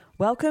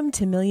Welcome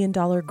to Million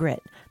Dollar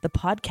Grit, the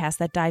podcast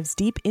that dives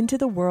deep into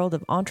the world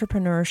of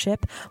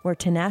entrepreneurship where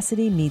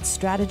tenacity meets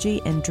strategy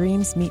and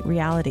dreams meet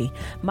reality.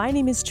 My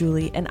name is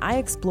Julie, and I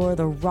explore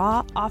the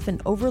raw,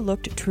 often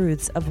overlooked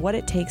truths of what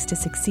it takes to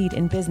succeed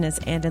in business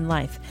and in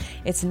life.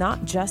 It's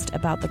not just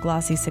about the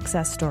glossy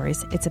success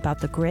stories, it's about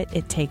the grit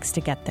it takes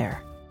to get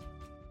there.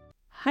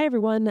 Hi,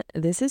 everyone.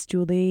 This is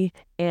Julie,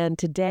 and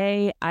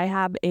today I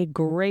have a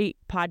great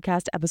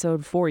podcast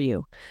episode for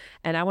you.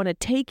 And I want to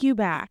take you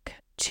back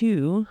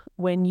to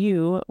when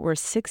you were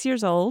 6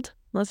 years old.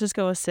 Let's just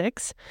go with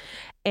 6.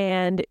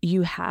 And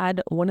you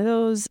had one of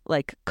those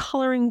like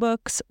coloring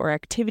books or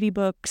activity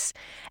books.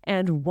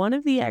 And one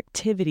of the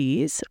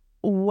activities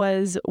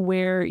was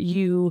where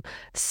you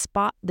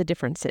spot the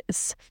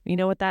differences. You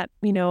know what that,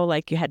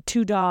 like you had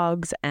 2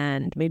 dogs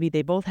and maybe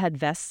they both had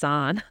vests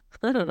on.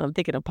 I don't know, I'm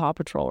thinking of Paw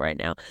Patrol right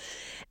now.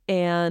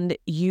 And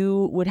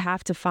you would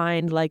have to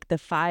find like the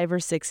 5 or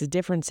 6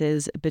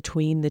 differences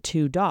between the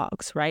 2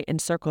 dogs, right? And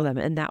circle them.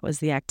 And that was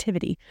the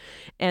activity.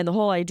 And the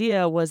whole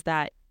idea was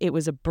that it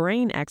was a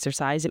brain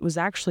exercise. It was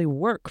actually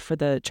work for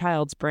the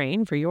child's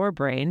brain, for your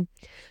brain,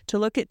 to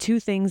look at 2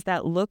 things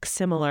that look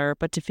similar,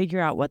 but to figure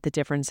out what the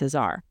differences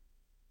are.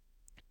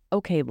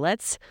 Okay,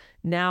 let's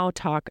now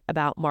talk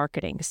about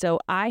marketing. So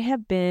I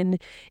have been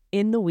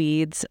in the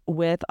weeds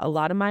with a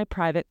lot of my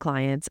private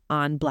clients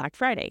on Black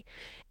Friday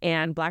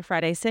and Black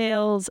Friday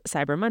sales,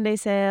 Cyber Monday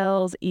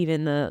sales,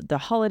 even the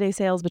holiday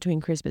sales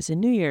between Christmas and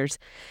New Year's.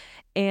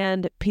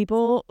 And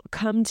people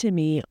come to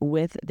me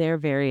with their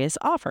various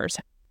offers.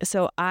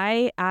 So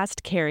I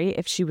asked Carrie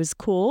if she was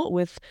cool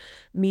with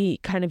me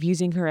kind of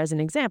using her as an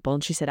example.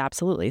 And she said,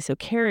 absolutely. So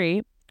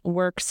Carrie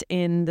works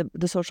in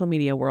the social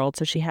media world.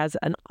 So she has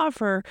an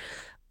offer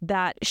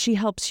that she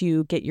helps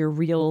you get your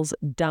reels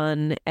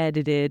done,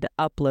 edited,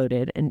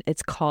 uploaded, and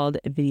it's called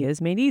Videos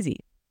Made Easy.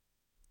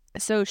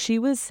 So she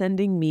was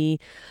sending me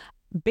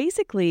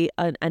basically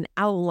an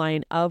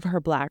outline of her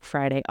Black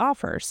Friday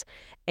offers.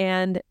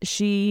 And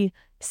she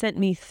sent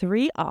me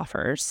 3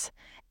 offers.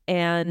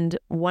 And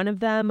one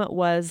of them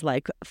was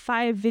like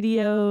 5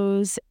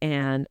 videos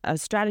and a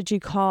strategy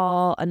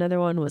call. Another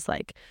one was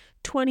like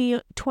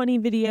 20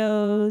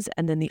 videos.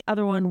 And then the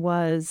other one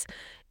was,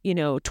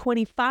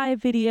 25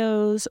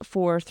 videos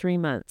for 3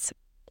 months.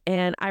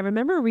 And I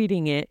remember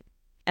reading it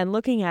and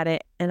looking at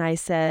it. And I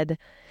said,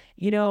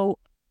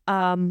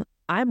 I'm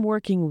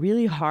working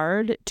really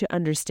hard to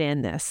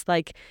understand this.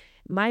 Like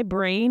my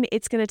brain,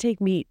 it's going to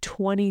take me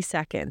 20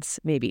 seconds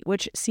maybe,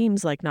 which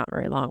seems like not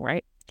very long,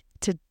 right?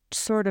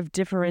 Sort of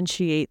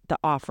differentiate the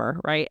offer,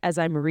 right, as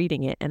I'm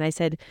reading it. And I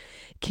said,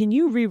 can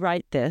you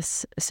rewrite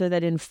this so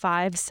that in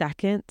 5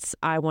 seconds,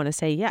 I want to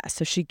say yes?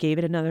 So she gave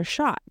it another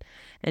shot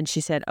and she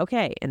said,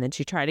 okay. And then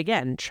she tried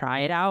again,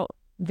 try it out.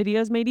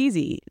 Videos Made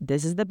Easy.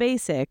 This is the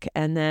basic.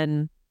 And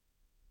then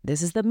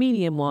this is the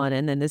medium one.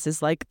 And then this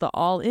is like the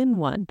all-in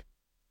one.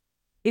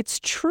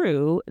 It's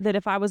true that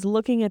if I was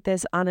looking at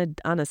this on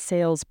a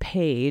sales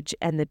page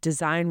and the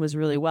design was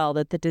really well,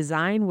 that the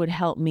design would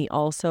help me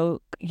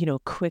also,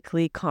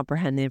 quickly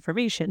comprehend the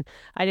information.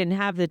 I didn't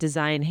have the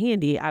design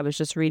handy. I was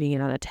just reading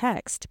it on a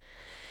text.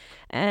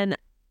 And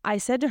I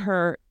said to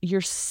her,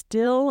 you're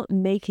still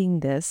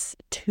making this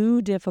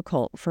too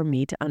difficult for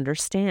me to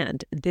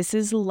understand. This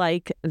is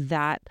like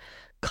that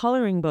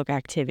coloring book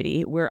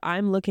activity where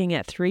I'm looking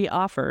at 3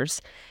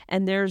 offers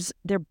and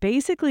they're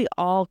basically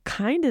all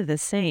kind of the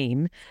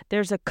same.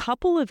 There's a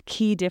couple of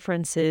key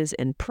differences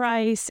in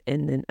price,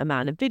 in the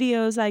amount of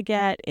videos I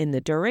get, in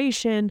the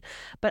duration,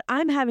 but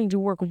I'm having to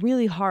work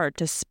really hard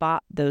to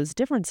spot those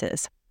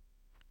differences.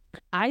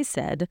 I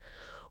said,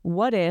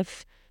 what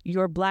if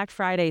your Black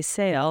Friday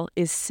sale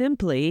is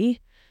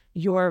simply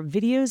your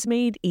Videos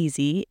Made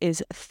Easy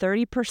is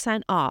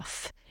 30%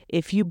 off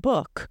if you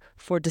book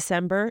for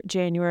December,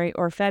 January,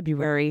 or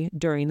February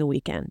during the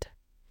weekend?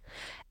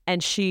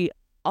 And she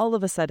all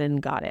of a sudden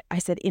got it. I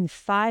said, in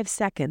 5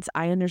 seconds,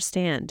 I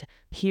understand.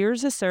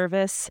 Here's a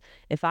service.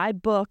 If I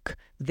book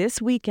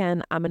this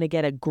weekend, I'm going to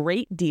get a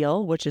great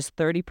deal, which is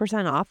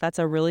 30% off. That's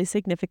a really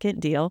significant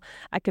deal.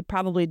 I could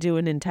probably do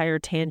an entire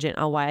tangent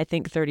on why I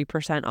think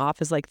 30%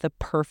 off is like the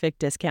perfect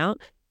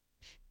discount.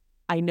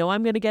 I know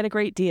I'm going to get a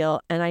great deal.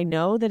 And I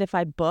know that if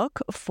I book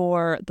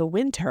for the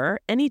winter,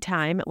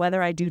 anytime,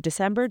 whether I do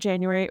December,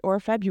 January, or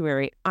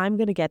February, I'm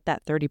going to get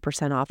that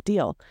 30% off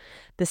deal.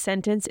 The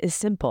sentence is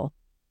simple.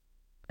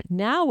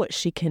 Now what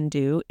she can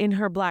do in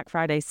her Black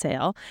Friday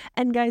sale,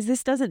 and guys,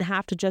 this doesn't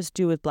have to just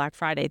do with Black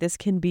Friday. This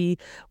can be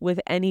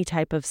with any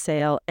type of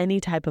sale, any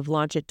type of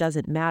launch. It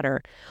doesn't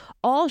matter.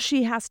 All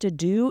she has to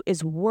do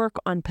is work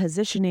on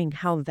positioning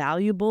how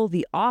valuable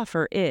the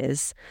offer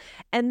is.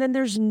 And then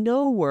there's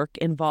no work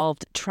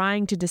involved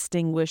trying to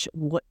distinguish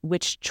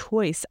which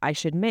choice I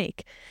should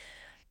make.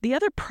 The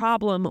other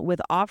problem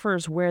with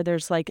offers where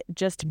there's like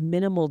just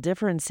minimal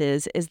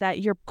differences is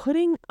that you're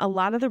putting a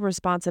lot of the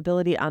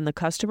responsibility on the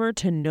customer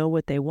to know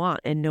what they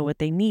want and know what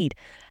they need.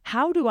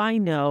 How do I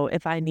know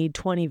if I need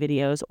 20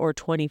 videos or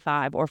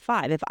 25 or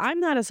 5? If I'm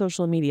not a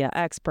social media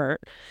expert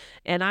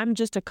and I'm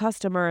just a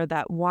customer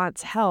that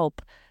wants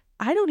help,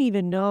 I don't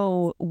even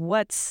know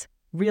what's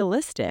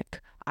realistic.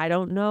 I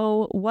don't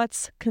know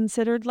what's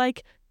considered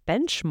like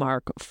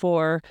benchmark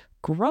for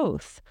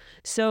growth.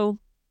 So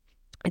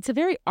it's a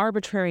very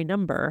arbitrary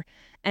number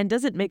and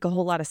doesn't make a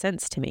whole lot of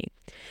sense to me.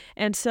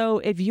 And so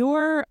if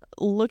you're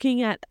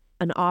looking at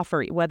an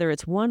offer, whether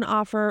it's one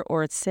offer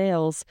or it's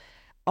sales,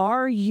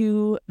 are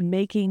you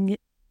making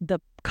the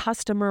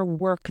customer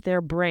work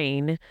their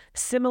brain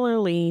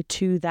similarly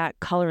to that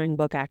coloring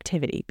book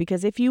activity?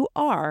 Because if you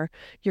are,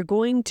 you're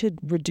going to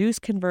reduce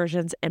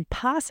conversions and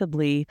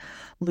possibly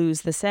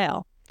lose the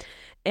sale.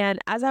 And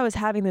as I was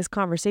having this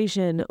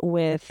conversation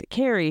with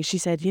Carrie, she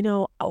said,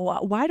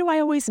 why do I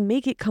always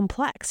make it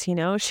complex?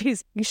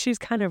 She's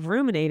kind of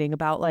ruminating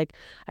about like,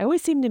 I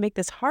always seem to make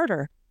this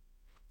harder.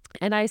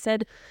 And I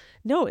said,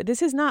 no,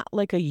 this is not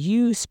like a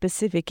you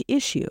specific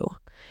issue.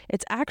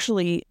 It's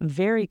actually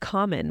very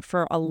common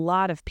for a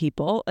lot of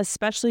people,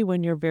 especially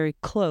when you're very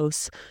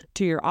close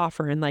to your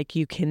offer and like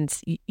you can,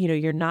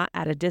 you're not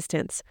at a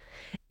distance.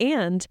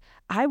 And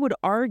I would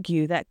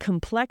argue that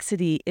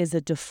complexity is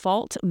a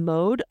default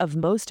mode of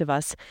most of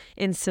us,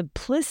 and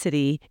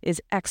simplicity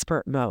is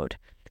expert mode.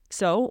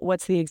 So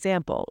what's the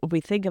example? If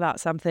we think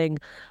about something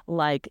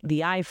like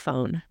the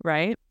iPhone,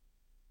 right?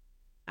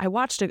 I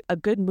watched a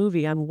good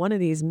movie on one of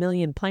these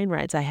million plane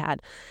rides I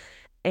had.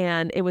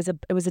 And it was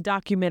a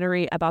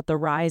documentary about the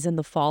rise and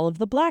the fall of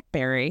the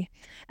BlackBerry.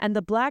 And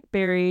the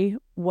BlackBerry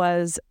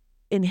was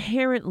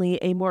inherently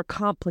a more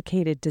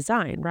complicated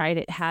design, right?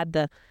 It had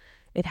the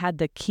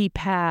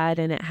keypad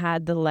and it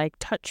had the like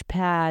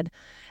touchpad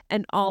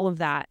and all of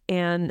that.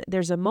 And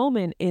there's a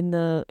moment in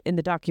the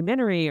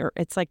documentary, or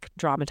it's like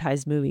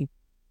dramatized movie,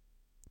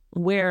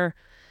 where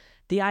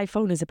the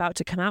iPhone is about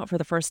to come out for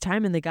the first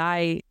time, and the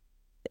guy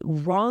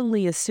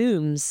wrongly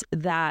assumes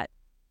that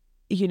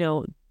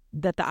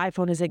that the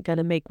iPhone isn't going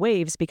to make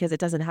waves because it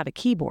doesn't have a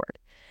keyboard.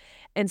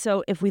 And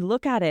so if we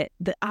look at it,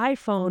 the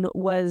iPhone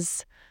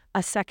was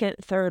a second,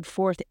 third,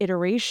 fourth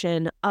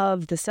iteration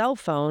of the cell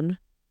phone.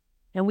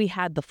 And we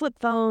had the flip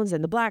phones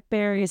and the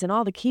BlackBerries and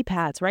all the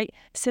keypads, right?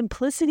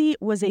 Simplicity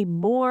was a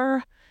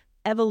more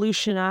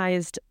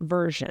evolutionized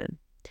version.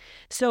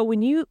 So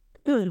when you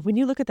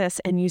look at this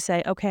and you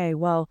say, okay,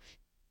 well,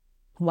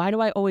 why do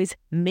I always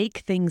make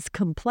things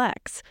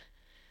complex?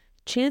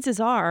 Chances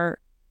are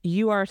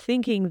you are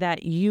thinking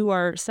that you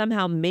are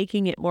somehow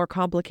making it more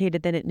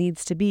complicated than it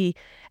needs to be.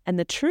 And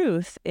the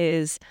truth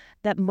is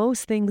that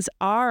most things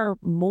are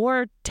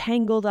more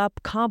tangled up,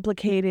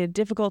 complicated,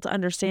 difficult to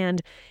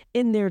understand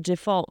in their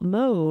default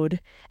mode.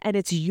 And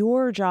it's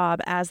your job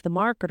as the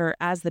marketer,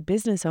 as the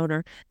business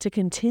owner, to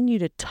continue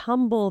to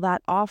tumble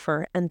that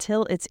offer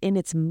until it's in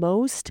its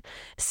most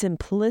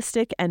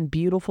simplistic and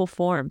beautiful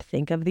form.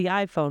 Think of the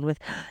iPhone with,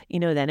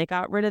 then it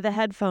got rid of the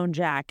headphone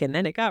jack, and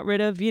then it got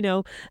rid of,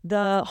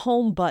 the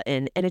home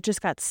button, and it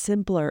just got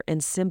simpler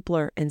and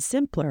simpler and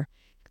simpler.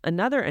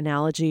 Another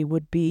analogy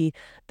would be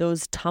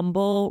those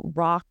tumble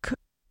rock,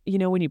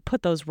 when you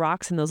put those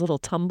rocks in those little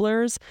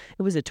tumblers.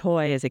 It was a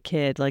toy as a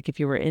kid, like if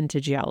you were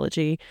into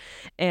geology,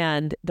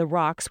 and the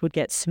rocks would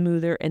get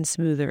smoother and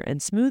smoother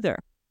and smoother.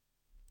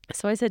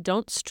 So I said,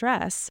 don't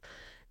stress.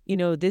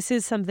 This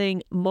is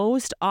something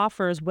most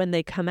offers when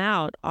they come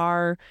out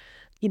are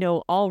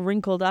all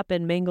wrinkled up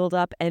and mangled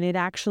up, and it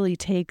actually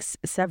takes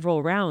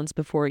several rounds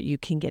before you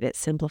can get it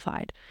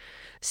simplified.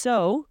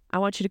 So I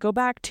want you to go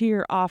back to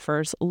your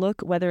offers,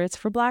 look whether it's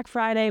for Black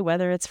Friday,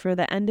 whether it's for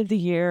the end of the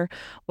year,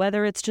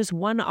 whether it's just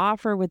one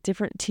offer with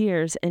different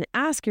tiers, and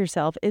ask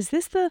yourself, is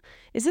this the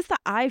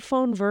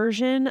iPhone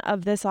version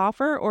of this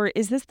offer, or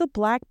is this the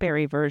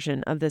BlackBerry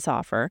version of this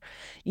offer?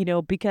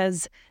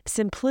 Because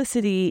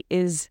simplicity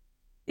is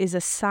a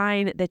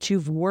sign that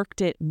you've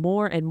worked it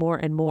more and more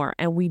and more.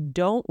 And we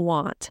don't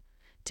want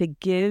to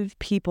give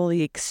people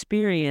the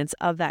experience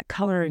of that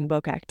coloring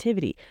book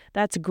activity.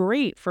 That's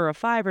great for a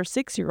 5 or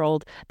 6 year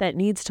old that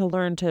needs to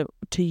learn to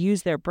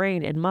use their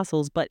brain and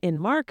muscles. But in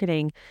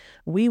marketing,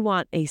 we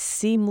want a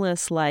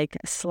seamless, like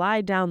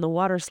slide down the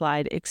water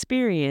slide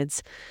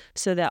experience,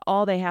 so that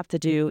all they have to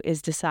do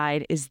is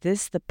decide, is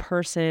this the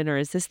person or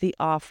is this the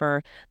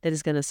offer that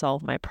is going to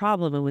solve my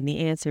problem? And when the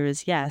answer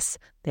is yes,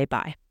 they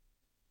buy.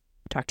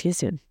 Talk to you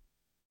soon.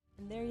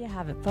 And there you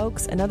have it,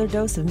 folks. Another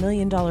dose of $1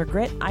 Million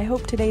Grit. I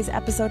hope today's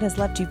episode has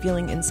left you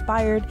feeling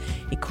inspired,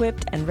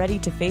 equipped, and ready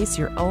to face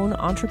your own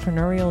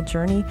entrepreneurial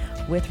journey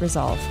with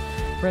resolve.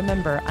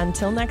 Remember,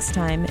 until next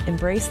time,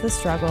 embrace the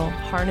struggle,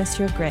 harness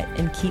your grit,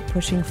 and keep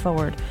pushing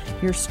forward.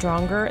 You're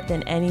stronger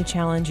than any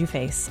challenge you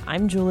face.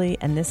 I'm Julie,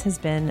 and this has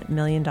been $1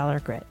 Million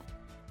Grit.